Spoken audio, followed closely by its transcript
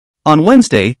On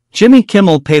Wednesday, Jimmy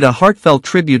Kimmel paid a heartfelt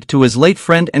tribute to his late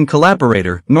friend and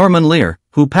collaborator, Norman Lear,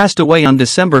 who passed away on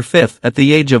December 5 at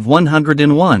the age of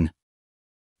 101.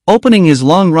 Opening his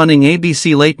long-running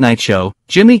ABC late-night show,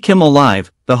 Jimmy Kimmel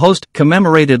Live, the host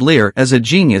commemorated Lear as a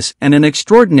genius and an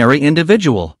extraordinary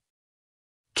individual.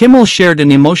 Kimmel shared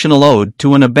an emotional ode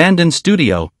to an abandoned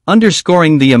studio,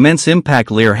 underscoring the immense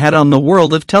impact Lear had on the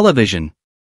world of television.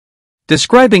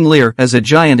 Describing Lear as a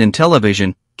giant in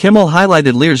television, Kimmel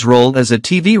highlighted Lear's role as a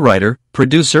TV writer,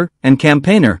 producer, and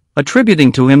campaigner,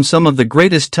 attributing to him some of the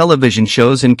greatest television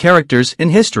shows and characters in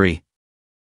history.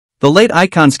 The late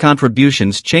icon's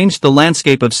contributions changed the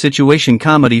landscape of situation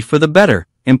comedy for the better,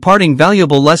 imparting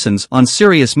valuable lessons on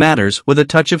serious matters with a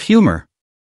touch of humor.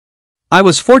 I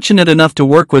was fortunate enough to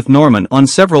work with Norman on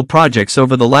several projects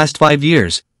over the last 5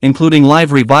 years, including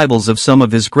live revivals of some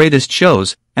of his greatest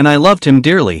shows, and I loved him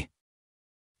dearly.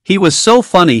 He was so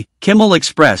funny, Kimmel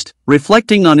expressed,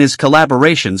 reflecting on his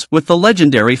collaborations with the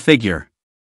legendary figure.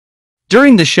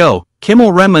 During the show,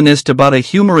 Kimmel reminisced about a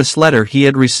humorous letter he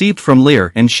had received from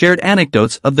Lear and shared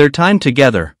anecdotes of their time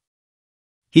together.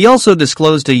 He also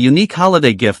disclosed a unique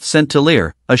holiday gift sent to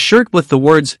Lear, a shirt with the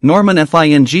words Norman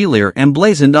Fing Lear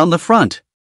emblazoned on the front.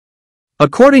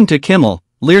 According to Kimmel,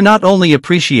 Lear not only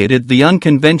appreciated the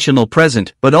unconventional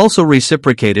present but also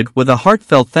reciprocated with a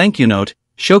heartfelt thank you note,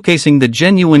 showcasing the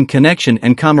genuine connection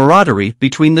and camaraderie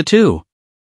between the two.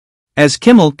 As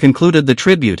Kimmel concluded the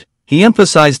tribute, he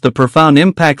emphasized the profound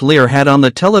impact Lear had on the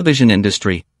television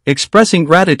industry, expressing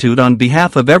gratitude on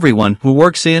behalf of everyone who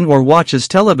works in or watches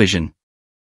television.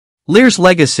 Lear's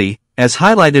legacy, as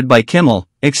highlighted by Kimmel,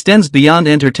 extends beyond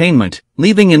entertainment,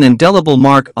 leaving an indelible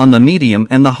mark on the medium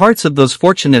and the hearts of those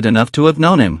fortunate enough to have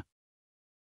known him.